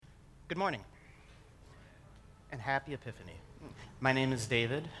Good morning, and happy Epiphany. My name is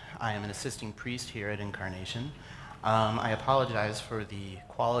David. I am an assisting priest here at Incarnation. I apologize for the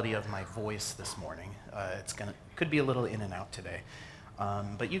quality of my voice this morning. Could be a little in and out today.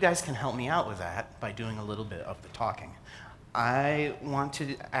 But you guys can help me out with that by doing a little bit of the talking. I want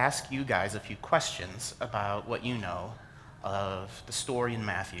to ask you guys a few questions about what you know of the story in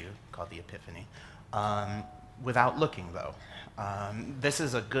Matthew called the Epiphany, without looking, though. This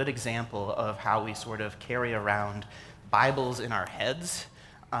is a good example of how we sort of carry around Bibles in our heads,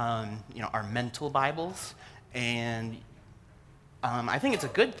 our mental Bibles, and I think it's a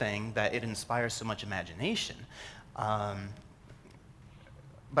good thing that it inspires so much imagination. But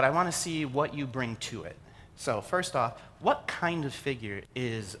I want to see what you bring to it. So first off, what kind of figure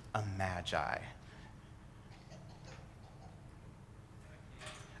is a magi?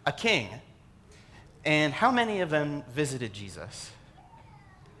 A king. And how many of them visited Jesus?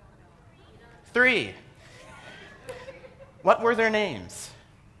 3. What were their names?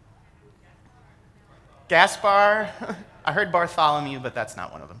 Gaspar. I heard Bartholomew, but that's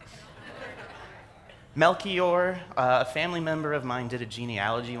not one of them. Melchior, a family member of mine did a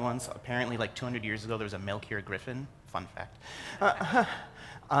genealogy once. Apparently, like 200 years ago, there was a Melchior Griffin. Fun fact.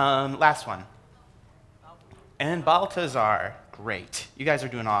 Last one. And Balthazar. Great. You guys are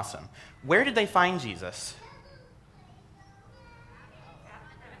doing awesome. Where did they find Jesus?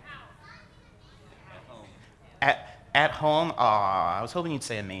 At home? Aw, I was hoping you'd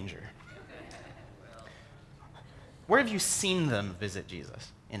say a manger. Where have you seen them visit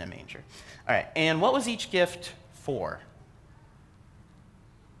Jesus? In a manger. All right, and what was each gift for?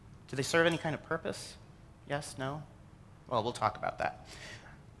 Do they serve any kind of purpose? Yes, no? Well, we'll talk about that.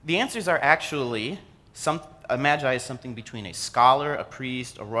 The answers are actually, a magi is something between a scholar, a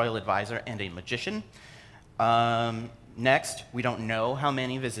priest, a royal advisor, and a magician. Next, we don't know how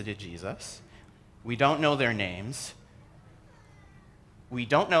many visited Jesus. We don't know their names. We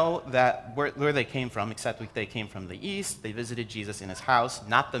don't know where they came from, except they came from the east. They visited Jesus in his house,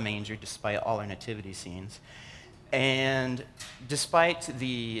 not the manger, despite all our nativity scenes. And despite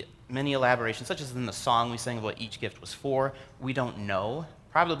the many elaborations, such as in the song we sang of what each gift was for, we don't know,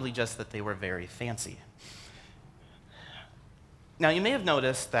 probably just that they were very fancy. Now, you may have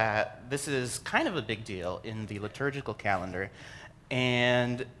noticed that this is kind of a big deal in the liturgical calendar,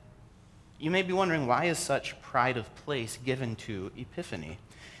 and you may be wondering, why is such pride of place given to Epiphany?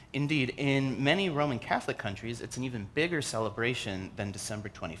 Indeed, in many Roman Catholic countries, it's an even bigger celebration than December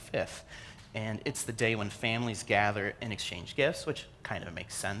 25th, and it's the day when families gather and exchange gifts, which kind of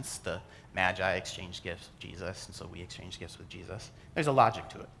makes sense. The Magi exchanged gifts with Jesus, and so we exchange gifts with Jesus. There's a logic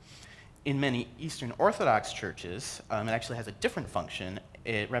to it. In many Eastern Orthodox churches, it actually has a different function.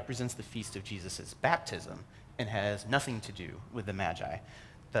 It represents the feast of Jesus' baptism and has nothing to do with the Magi.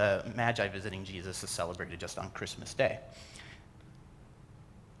 The Magi visiting Jesus is celebrated just on Christmas Day.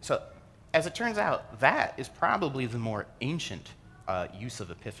 So, as it turns out, that is probably the more ancient use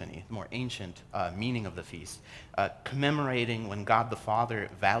of Epiphany, the more ancient meaning of the feast, commemorating when God the Father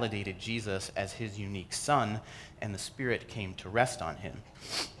validated Jesus as his unique Son and the Spirit came to rest on him.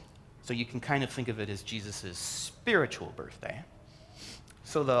 So you can kind of think of it as Jesus' spiritual birthday.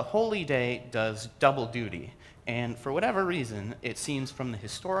 So the holy day does double duty. And for whatever reason, it seems from the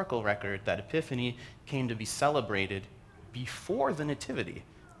historical record that Epiphany came to be celebrated before the Nativity,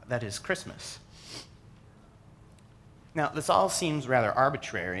 that is, Christmas. Now, this all seems rather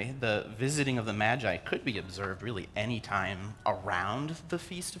arbitrary. The visiting of the Magi could be observed really any time around the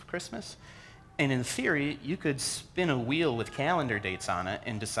feast of Christmas. And in theory, you could spin a wheel with calendar dates on it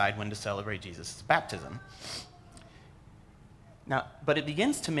and decide when to celebrate Jesus' baptism. Now, but it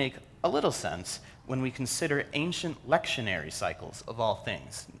begins to make a little sense when we consider ancient lectionary cycles of all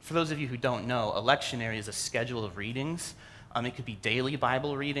things. For those of you who don't know, a lectionary is a schedule of readings. It could be daily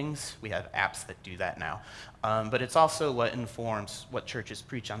Bible readings. We have apps that do that now. But it's also what informs what churches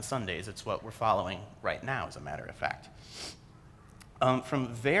preach on Sundays. It's what we're following right now, as a matter of fact. From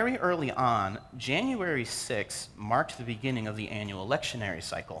very early on, January 6th marked the beginning of the annual lectionary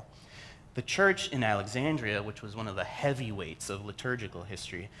cycle. The church in Alexandria, which was one of the heavyweights of liturgical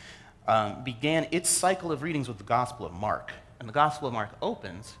history, began its cycle of readings with the Gospel of Mark. And the Gospel of Mark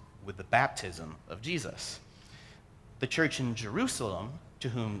opens with the baptism of Jesus. The church in Jerusalem, to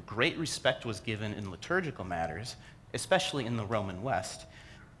whom great respect was given in liturgical matters, especially in the Roman West,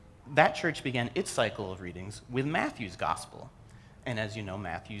 that church began its cycle of readings with Matthew's Gospel. And as you know,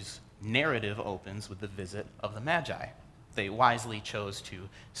 Matthew's narrative opens with the visit of the Magi. They wisely chose to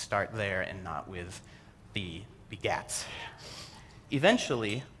start there and not with the begats.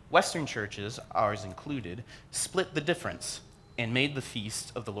 Eventually, Western churches, ours included, split the difference and made the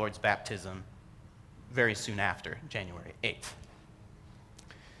feast of the Lord's baptism very soon after, January 8th.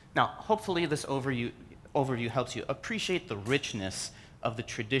 Now, hopefully this overview helps you appreciate the richness of the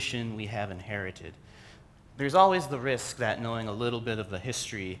tradition we have inherited. There's always the risk that knowing a little bit of the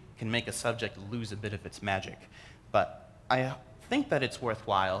history can make a subject lose a bit of its magic, but I think that it's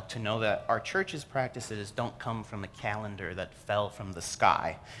worthwhile to know that our church's practices don't come from a calendar that fell from the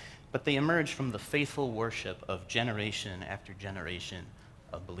sky, but they emerge from the faithful worship of generation after generation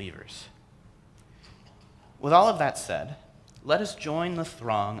of believers. With all of that said, let us join the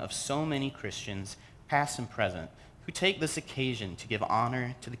throng of so many Christians, past and present, who take this occasion to give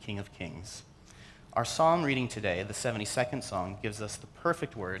honor to the King of Kings. Our psalm reading today, the 72nd song, gives us the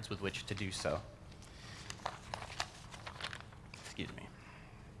perfect words with which to do so. Excuse me.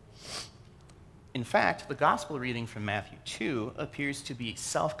 In fact, the gospel reading from Matthew 2 appears to be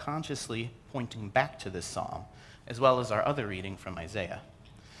self-consciously pointing back to this psalm, as well as our other reading from Isaiah.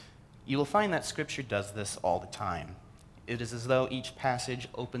 You will find that Scripture does this all the time. It is as though each passage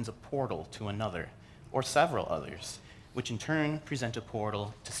opens a portal to another, or several others, which in turn present a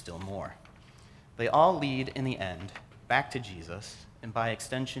portal to still more. They all lead, in the end, back to Jesus, and by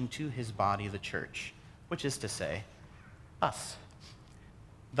extension to his body, the church, which is to say, us.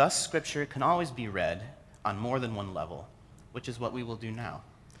 Thus, Scripture can always be read on more than one level, which is what we will do now.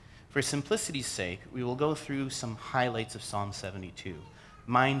 For simplicity's sake, we will go through some highlights of Psalm 72,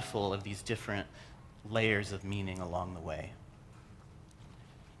 mindful of these different layers of meaning along the way.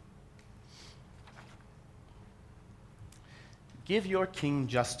 Give your king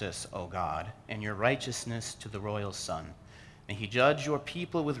justice, O God, and your righteousness to the royal son. May he judge your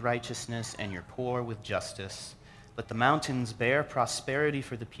people with righteousness and your poor with justice. Let the mountains bear prosperity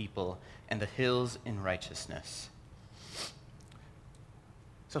for the people and the hills in righteousness.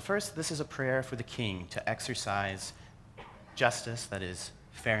 So first, this is a prayer for the king to exercise justice, that is,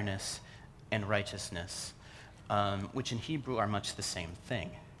 fairness, and righteousness, which in Hebrew are much the same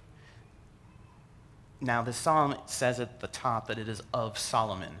thing. Now, the psalm says at the top that it is of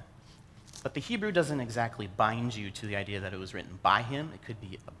Solomon, but the Hebrew doesn't exactly bind you to the idea that it was written by him. It could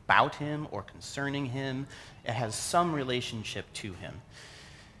be about him or concerning him. It has some relationship to him.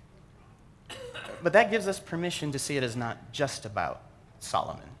 But that gives us permission to see it as not just about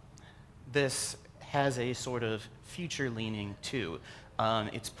Solomon. This has a sort of future leaning too.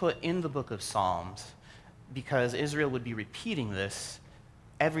 It's put in the book of Psalms because Israel would be repeating this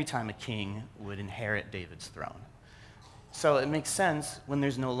every time a king would inherit David's throne. So it makes sense when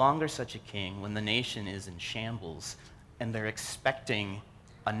there's no longer such a king, when the nation is in shambles, and they're expecting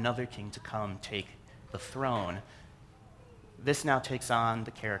another king to come take the throne. This now takes on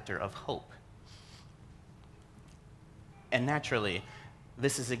the character of hope. And naturally,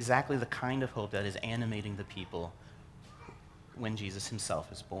 this is exactly the kind of hope that is animating the people when Jesus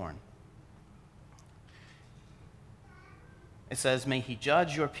himself is born. It says, may he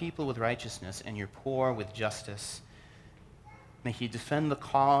judge your people with righteousness and your poor with justice. May he defend the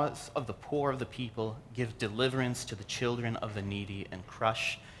cause of the poor of the people, give deliverance to the children of the needy, and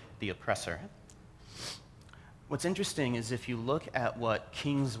crush the oppressor. What's interesting is if you look at what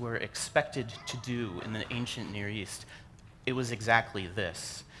kings were expected to do in the ancient Near East, it was exactly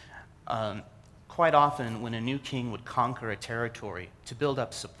this. Quite often, when a new king would conquer a territory to build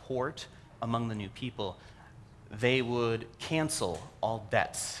up support among the new people, they would cancel all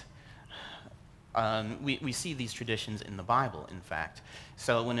debts. We see these traditions in the Bible, in fact.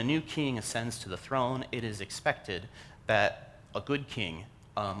 So when a new king ascends to the throne, it is expected that a good king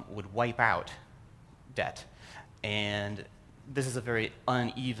would wipe out debt. And this is a very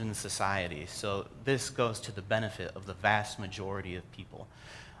uneven society, so this goes to the benefit of the vast majority of people.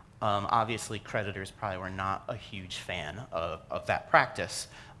 Obviously, creditors probably were not a huge fan of that practice.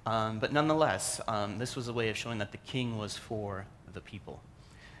 But nonetheless, this was a way of showing that the king was for the people.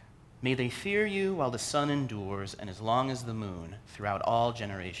 May they fear you while the sun endures and as long as the moon throughout all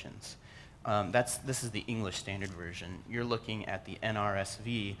generations. This is the English Standard Version. You're looking at the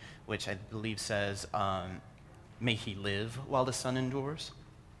NRSV, which I believe says, may he live while the sun endures.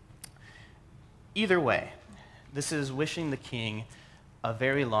 Either way, this is wishing the king a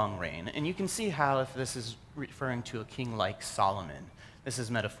very long reign. And you can see how if this is referring to a king like Solomon, this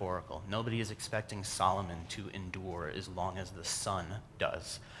is metaphorical. Nobody is expecting Solomon to endure as long as the sun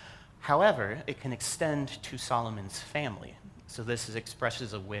does. However, it can extend to Solomon's family. So this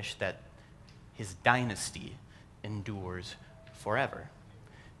expresses a wish that his dynasty endures forever.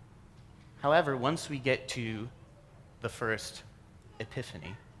 However, once we get to the first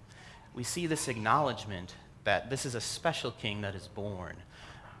Epiphany, we see this acknowledgement that this is a special king that is born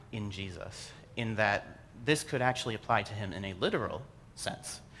in Jesus, in that this could actually apply to him in a literal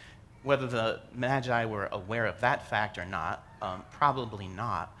sense. Whether the Magi were aware of that fact or not, probably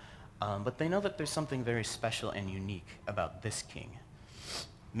not, but they know that there's something very special and unique about this king.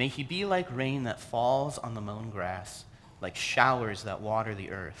 May he be like rain that falls on the mown grass, like showers that water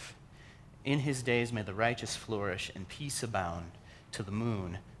the earth. In his days may the righteous flourish and peace abound, till the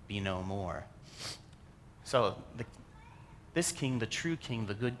moon be no more. So this king, the true king,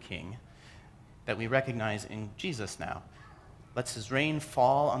 the good king, that we recognize in Jesus now, lets his rain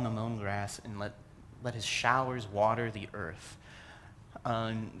fall on the mown grass and let his showers water the earth.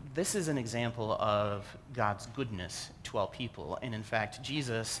 This is an example of God's goodness to all people. And in fact,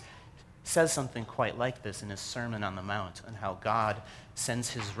 Jesus says something quite like this in his Sermon on the Mount, on how God sends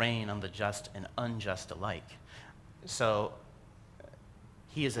his rain on the just and unjust alike. So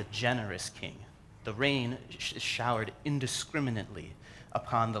he is a generous king. The rain is showered indiscriminately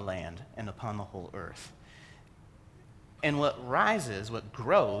upon the land and upon the whole earth. And what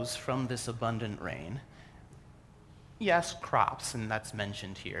grows from this abundant rain, yes, crops, and that's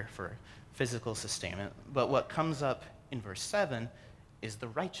mentioned here for physical sustainment, but what comes up in verse 7 is the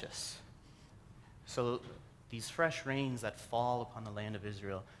righteous. So these fresh rains that fall upon the land of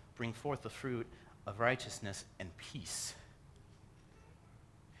Israel bring forth the fruit of righteousness and peace.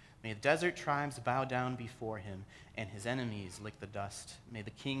 May the desert tribes bow down before him, and his enemies lick the dust. May the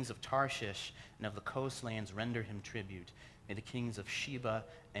kings of Tarshish and of the coastlands render him tribute. May the kings of Sheba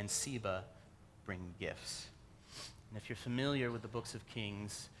and Seba bring gifts. And if you're familiar with the books of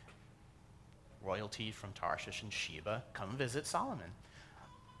Kings, royalty from Tarshish and Sheba, come visit Solomon.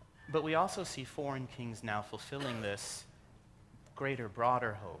 But we also see foreign kings now fulfilling this greater,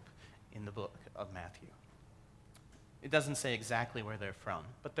 broader hope in the book of Matthew. It doesn't say exactly where they're from,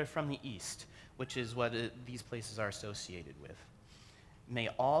 but they're from the east, which is what these places are associated with. May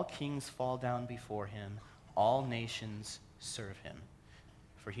all kings fall down before him, all nations serve him.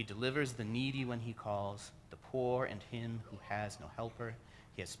 For he delivers the needy when he calls, the poor and him who has no helper.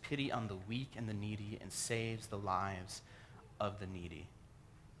 He has pity on the weak and the needy and saves the lives of the needy.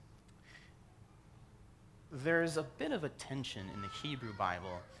 There's a bit of a tension in the Hebrew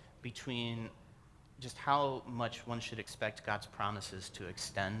Bible between just how much one should expect God's promises to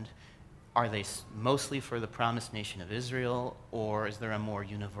extend. Are they mostly for the promised nation of Israel, or is there a more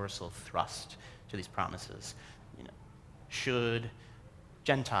universal thrust to these promises? Should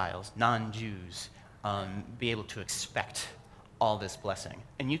Gentiles, non-Jews, be able to expect all this blessing?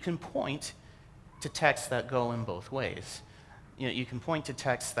 And you can point to texts that go in both ways. You can point to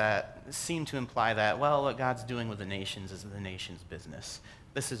texts that seem to imply that, well, what God's doing with the nations is the nation's business.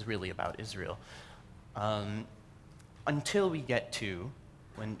 This is really about Israel. Until we get to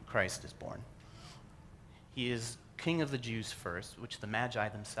when Christ is born. He is king of the Jews first, which the Magi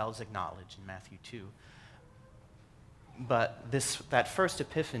themselves acknowledge in Matthew 2. But that first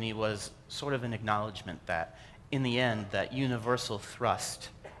epiphany was sort of an acknowledgement that, in the end, that universal thrust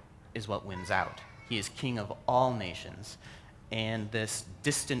is what wins out. He is king of all nations. And this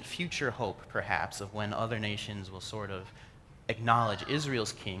distant future hope, perhaps, of when other nations will sort of acknowledge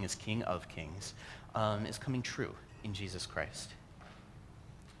Israel's king as king of kings, is coming true in Jesus Christ.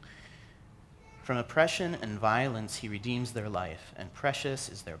 From oppression and violence he redeems their life, and precious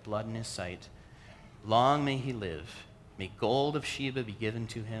is their blood in his sight. Long may he live. May gold of Sheba be given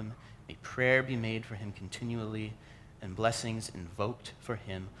to him. May prayer be made for him continually, and blessings invoked for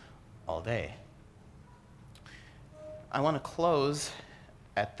him all day. I want to close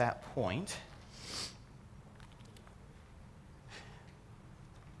at that point.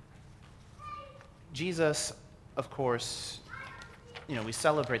 Jesus, of course, we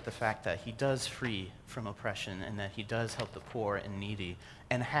celebrate the fact that he does free from oppression and that he does help the poor and needy,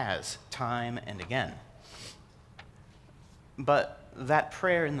 and has time and again. But that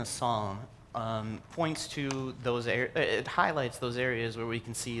prayer in the psalm points to it highlights those areas where we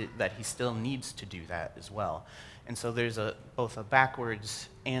can see that he still needs to do that as well. And so there's both a backwards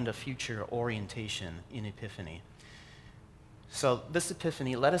and a future orientation in Epiphany. So this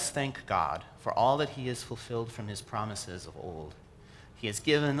Epiphany, let us thank God for all that he has fulfilled from his promises of old. He has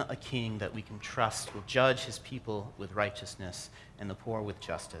given a king that we can trust will judge his people with righteousness and the poor with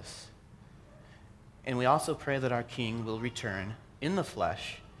justice. And we also pray that our king will return in the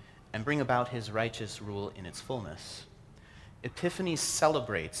flesh and bring about his righteous rule in its fullness. Epiphany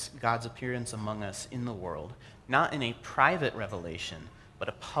celebrates God's appearance among us in the world, not in a private revelation, but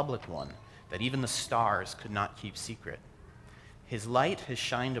a public one that even the stars could not keep secret. His light has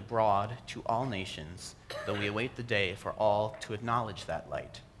shined abroad to all nations, though we await the day for all to acknowledge that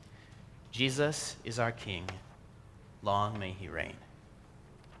light. Jesus is our King. Long may he reign.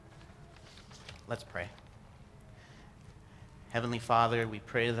 Let's pray. Heavenly Father, we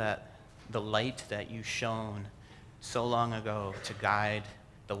pray that the light that you shone so long ago to guide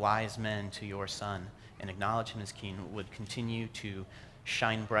the wise men to your Son and acknowledge him as King would continue to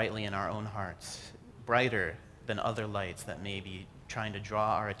shine brightly in our own hearts, brighter than other lights that may be trying to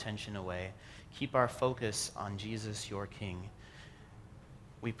draw our attention away. Keep our focus on Jesus, your King.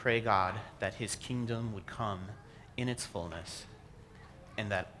 We pray, God, that his kingdom would come in its fullness,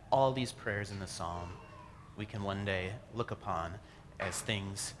 and that all these prayers in the psalm we can one day look upon as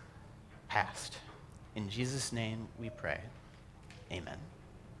things past. In Jesus' name we pray. Amen.